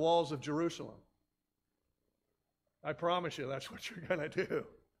outside the walls of Jerusalem. I promise you that's what you're going to do.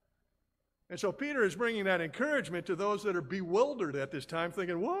 And so Peter is bringing that encouragement to those that are bewildered at this time,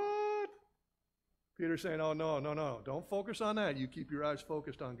 thinking, what? Peter's saying, oh, no, don't focus on that. You keep your eyes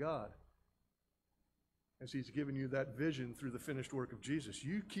focused on God. As He's given you that vision through the finished work of Jesus.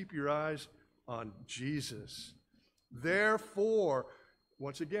 You keep your eyes on Jesus. Therefore,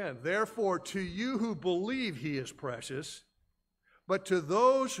 once again, therefore, to you who believe He is precious, but to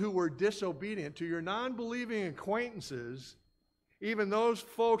those who were disobedient, to your non-believing acquaintances, even those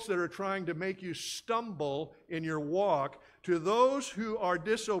folks that are trying to make you stumble in your walk, to those who are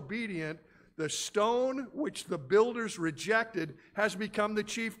disobedient, the stone which the builders rejected has become the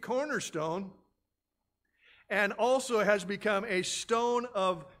chief cornerstone, and also has become a stone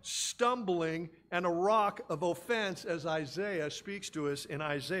of stumbling and a rock of offense, as Isaiah speaks to us in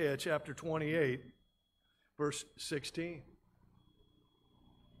Isaiah chapter 28, verse 16.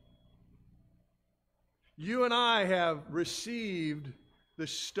 You and I have received the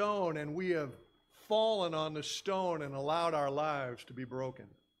stone, and we have fallen on the stone and allowed our lives to be broken.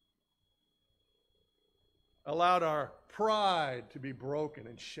 Allowed our pride to be broken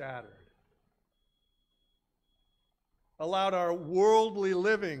and shattered. allowed our worldly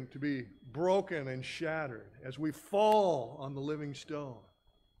living to be broken and shattered as we fall on the living stone.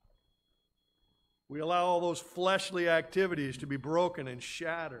 We allow all those fleshly activities to be broken and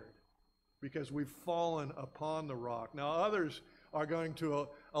shattered because we've fallen upon the rock. Now others are going to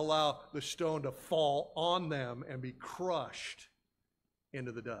allow the stone to fall on them and be crushed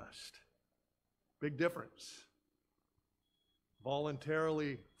into the dust. Big difference.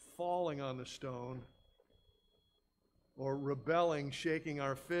 Voluntarily falling on the stone, or rebelling, shaking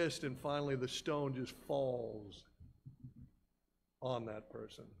our fist, and finally the stone just falls on that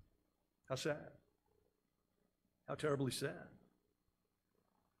person. How sad. How terribly sad.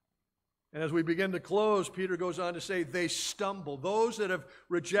 And as we begin to close, Peter goes on to say, they stumble. Those that have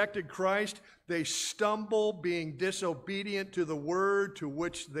rejected Christ, they stumble, being disobedient to the word to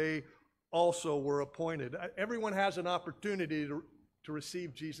which they also were appointed. Everyone has an opportunity to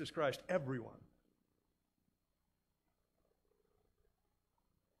receive Jesus Christ. Everyone.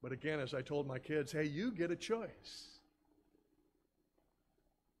 But again, as I told my kids, hey, you get a choice.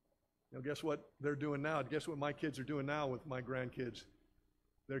 You know, guess what they're doing now? Guess what my kids are doing now with my grandkids?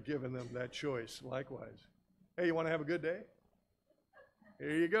 They're giving them that choice likewise. Hey, you want to have a good day?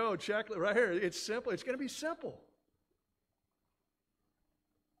 Here you go, check right here. It's simple. It's going to be simple.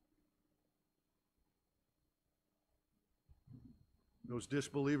 Those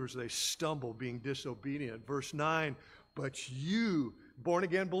disbelievers, they stumble, being disobedient. Verse 9, but you,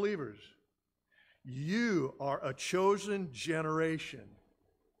 born-again believers, you are a chosen generation,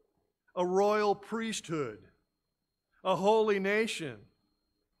 a royal priesthood, a holy nation,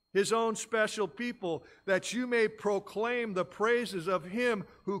 His own special people, that you may proclaim the praises of Him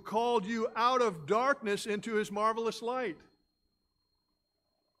who called you out of darkness into His marvelous light.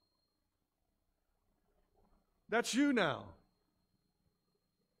 That's you now.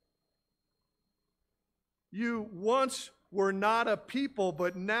 You once were not a people,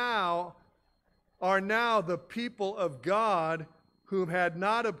 but now are the people of God, whom had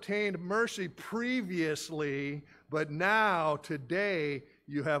not obtained mercy previously, but now, today,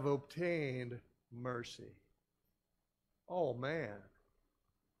 you have obtained mercy. Oh, man.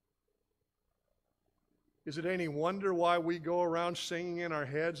 Is it any wonder why we go around singing in our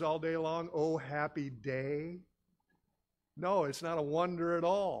heads all day long, "Oh, happy day"? No, it's not a wonder at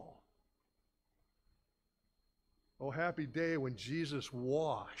all. Oh, happy day when Jesus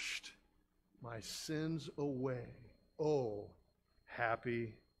washed my sins away. Oh,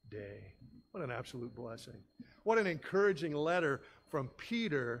 happy day. What an absolute blessing. What an encouraging letter from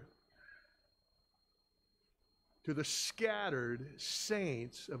Peter to the scattered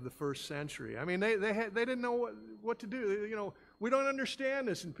saints of the first century. I mean, they didn't know what to do. You know, we don't understand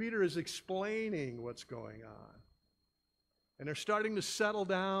this, and Peter is explaining what's going on. And they're starting to settle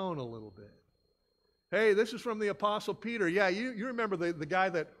down a little bit. Hey, this is from the Apostle Peter. Yeah, you remember the guy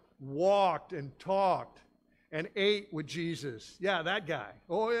that walked and talked and ate with Jesus. Yeah, that guy.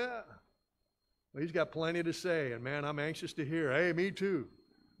 Oh, yeah. Well, he's got plenty to say, and man, I'm anxious to hear. Hey, me too.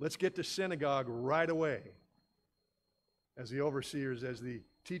 Let's get to synagogue right away. As the overseers, as the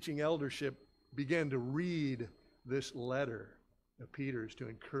teaching eldership began to read this letter of Peter's to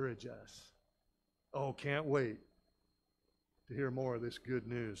encourage us. Oh, can't wait to hear more of this good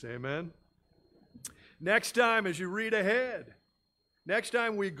news. Amen? Next time, as you read ahead, next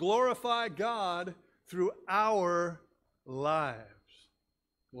time we glorify God through our lives.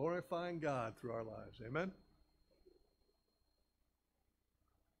 Glorifying God through our lives. Amen?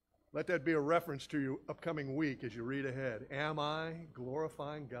 Let that be a reference to your upcoming week as you read ahead. Am I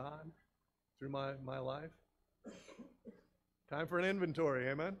glorifying God through my life? Time for an inventory.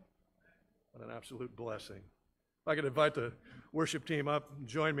 Amen? What an absolute blessing. If I could invite the worship team up and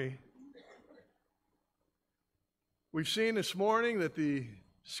join me. We've seen this morning that the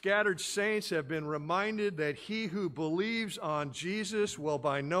scattered saints have been reminded that he who believes on Jesus will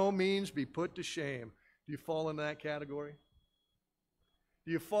by no means be put to shame. Do you fall into that category?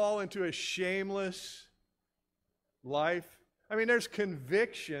 Do you fall into a shameless life? I mean, there's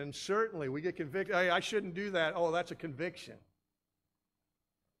conviction, certainly. We get convicted. Hey, I shouldn't do that. Oh, that's a conviction.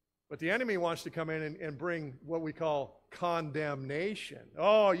 But the enemy wants to come in and bring what we call condemnation.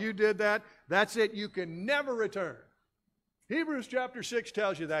 Oh, you did that. That's it. You can never return. Hebrews chapter 6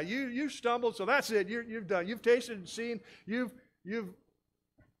 tells you that. You stumbled, so that's it. You've done. You've tasted and seen. You've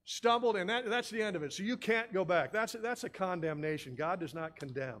stumbled, and that's the end of it. So you can't go back. That's a condemnation. God does not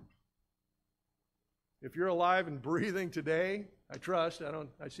condemn. If you're alive and breathing today, I trust.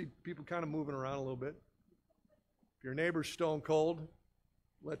 I see people kind of moving around a little bit. If your neighbor's stone cold,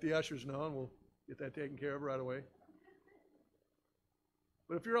 let the ushers know, and we'll get that taken care of right away.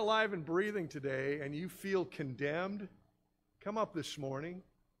 But if you're alive and breathing today and you feel condemned, come up this morning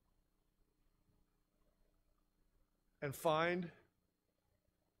and find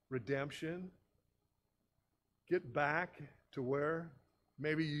redemption. Get back to where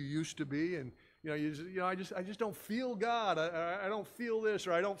maybe you used to be, and I just don't feel God. I don't feel this,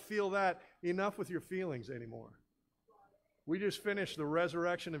 or I don't feel that. Enough with your feelings anymore. We just finished the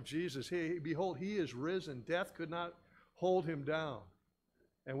resurrection of Jesus. Behold, he is risen. Death could not hold him down.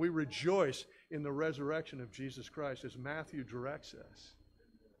 And we rejoice in the resurrection of Jesus Christ, as Matthew directs us.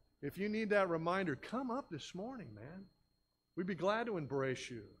 If you need that reminder, come up this morning, man. We'd be glad to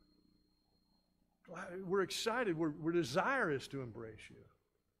embrace you. We're excited. We're desirous to embrace you.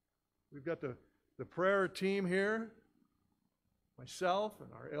 We've got the prayer team here, myself and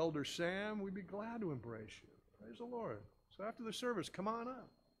our elder Sam. We'd be glad to embrace you. Praise the Lord. So after the service, come on up.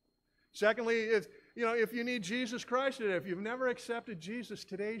 Secondly, if you need Jesus Christ today, if you've never accepted Jesus,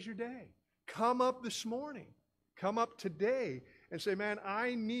 today's your day. Come up this morning. Come up today and say, man,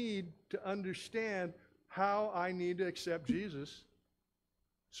 I need to understand how I need to accept Jesus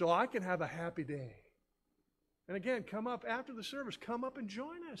so I can have a happy day. And again, come up after the service. Come up and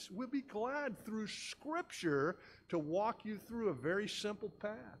join us. We'll be glad through Scripture to walk you through a very simple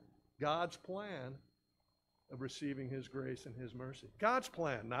path. God's plan of receiving his grace and his mercy. God's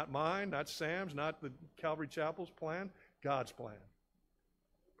plan, not mine, not Sam's, not the Calvary Chapel's plan. God's plan.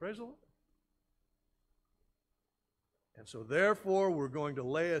 Praise the Lord. And so therefore, we're going to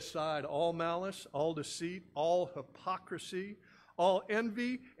lay aside all malice, all deceit, all hypocrisy, all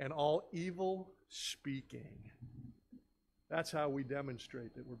envy, and all evil speaking. That's how we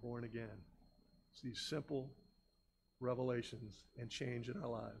demonstrate that we're born again. It's these simple revelations and change in our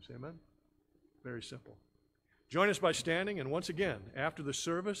lives. Amen? Very simple. Join us by standing, and once again, after the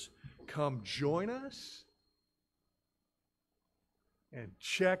service, come join us and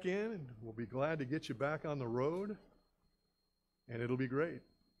check in, and we'll be glad to get you back on the road, and it'll be great.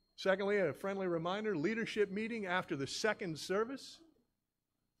 Secondly, a friendly reminder, leadership meeting after the second service.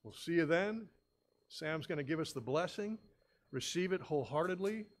 We'll see you then. Sam's going to give us the blessing. Receive it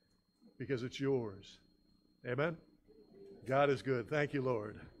wholeheartedly because it's yours. Amen? God is good. Thank you,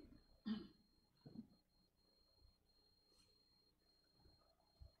 Lord.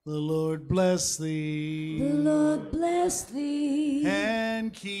 The Lord bless thee. The Lord bless thee.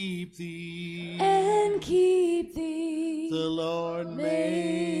 And keep thee. And keep thee. The Lord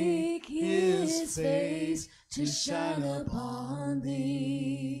make his face to shine upon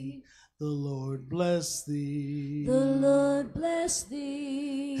thee. The Lord bless thee. The Lord bless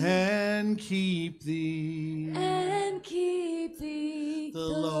thee. And keep thee. And keep thee. The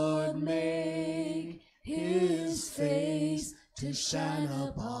Lord make his face to shine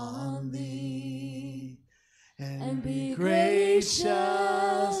upon thee, and be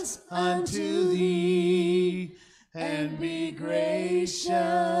gracious unto thee, and be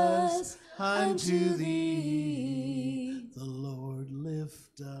gracious unto thee. The Lord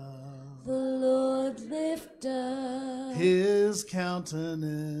lift up, the Lord lift up his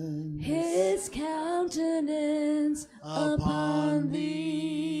countenance upon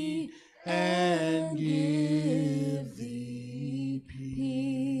thee, and give thee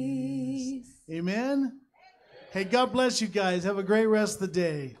peace. Amen. Hey, God bless you guys. Have a great rest of the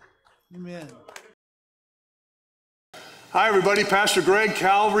day. Amen. Hi, everybody. Pastor Greg,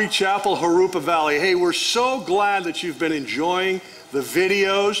 Calvary Chapel, Jurupa Valley. Hey, we're so glad that you've been enjoying the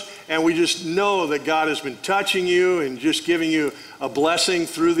videos, and we just know that God has been touching you and just giving you a blessing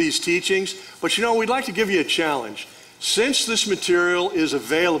through these teachings. But we'd like to give you a challenge. Since this material is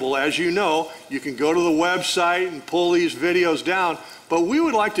available, as you know, you can go to the website and pull these videos down, but we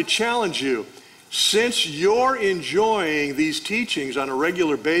would like to challenge you. Since you're enjoying these teachings on a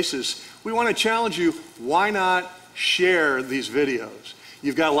regular basis, we want to challenge you, why not share these videos?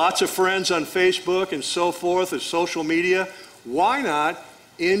 You've got lots of friends on Facebook and so forth, as social media. Why not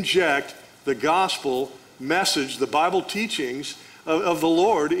inject the gospel message, the Bible teachings of the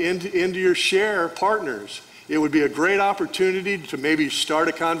Lord into your share partners? It would be a great opportunity to maybe start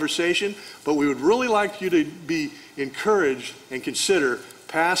a conversation, but we would really like you to be encouraged and consider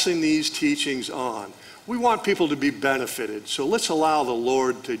passing these teachings on. We want people to be benefited, so let's allow the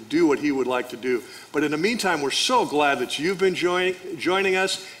Lord to do what he would like to do. But in the meantime, we're so glad that you've been joining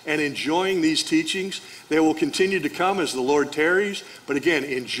us and enjoying these teachings. They will continue to come as the Lord tarries. But again,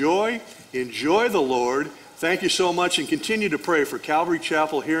 enjoy the Lord. Thank you so much, and continue to pray for Calvary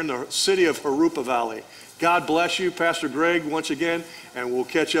Chapel here in the city of Jurupa Valley. God bless you, Pastor Greg, once again, and we'll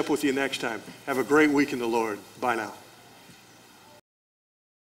catch up with you next time. Have a great week in the Lord. Bye now.